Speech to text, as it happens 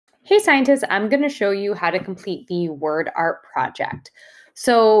Hey scientists, I'm going to show you how to complete the word art project.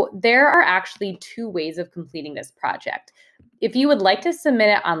 So there are actually two ways of completing this project. If you would like to submit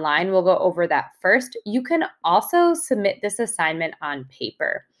it online, we'll go over that first. You can also submit this assignment on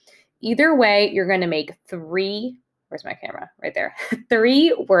paper. Either way, you're going to make where's my camera? Right there.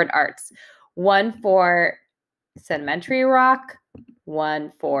 3 word arts. One for sedimentary rock,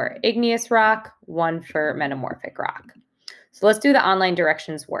 one for igneous rock, one for metamorphic rock. So let's do the online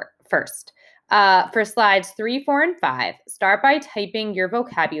directions work first. For slides 3, 4, and 5, start by typing your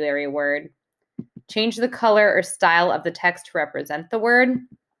vocabulary word. Change the color or style of the text to represent the word.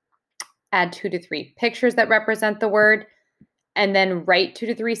 Add 2 to 3 pictures that represent the word. And then write 2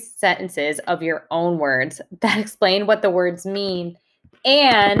 to 3 sentences of your own words that explain what the words mean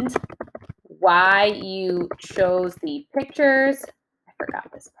and why you chose the pictures. I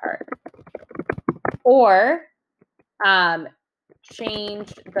forgot this part. Or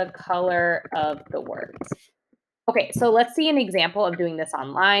change the color of the words. Okay, so let's see an example of doing this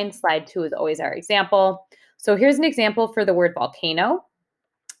online. Slide 2 is always our example. So here's an example for the word volcano.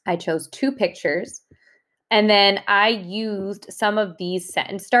 I chose 2 pictures, and then I used some of these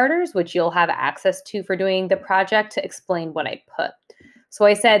sentence starters, which you'll have access to for doing the project, to explain what I put. So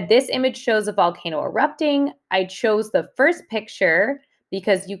I said, this image shows a volcano erupting. I chose the first picture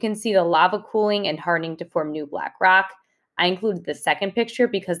because you can see the lava cooling and hardening to form new black rock. I included the second picture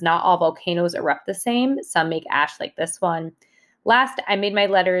because not all volcanoes erupt the same. Some make ash like this one. Last, I made my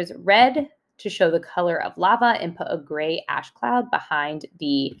letters red to show the color of lava and put a gray ash cloud behind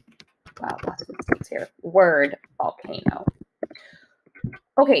the word volcano.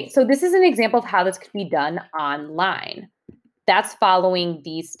 Okay, so this is an example of how this could be done online. That's following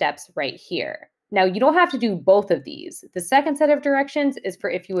these steps right here. Now, you don't have to do both of these. The second set of directions is for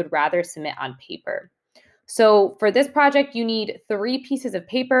if you would rather submit on paper. So for this project, you need 3 pieces of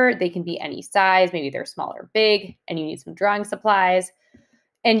paper. They can be any size, maybe they're small or big, and you need some drawing supplies.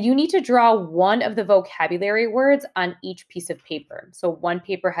 And you need to draw one of the vocabulary words on each piece of paper. So one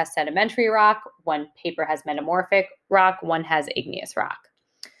paper has sedimentary rock, one paper has metamorphic rock, one has igneous rock.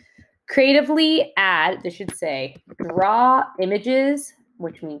 Creatively add, this should say, draw images,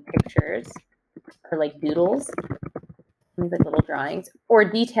 which mean pictures, or like doodles, these like little drawings, or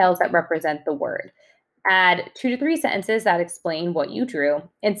details that represent the word. Add 2 to 3 sentences that explain what you drew,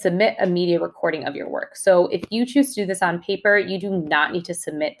 and submit a media recording of your work. So if you choose to do this on paper, you do not need to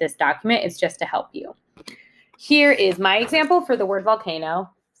submit this document. It's just to help you. Here is my example for the word volcano.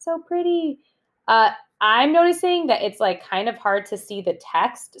 So pretty. I'm noticing that it's like kind of hard to see the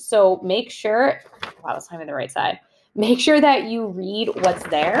text. So make sure, wow, that's not even the right side. Make sure that you read what's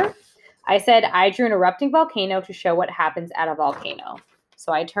there. I said I drew an erupting volcano to show what happens at a volcano.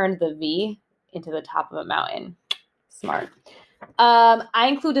 So I turned the V into the top of a mountain. Smart. I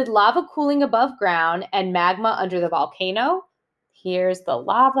included lava cooling above ground and magma under the volcano. Here's the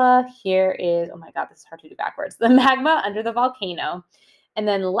lava. Here is, oh my God, this is hard to do backwards. The magma under the volcano. And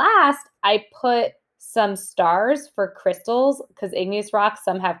then last, I put some stars for crystals because igneous rocks,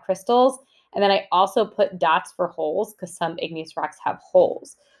 some have crystals. And then I also put dots for holes because some igneous rocks have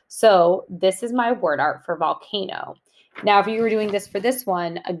holes. So this is my word art for volcano. Now, if you were doing this for this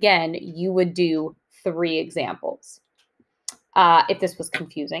one, again, you would do 3 examples. If this was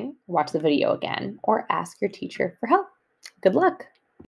confusing, watch the video again or ask your teacher for help. Good luck.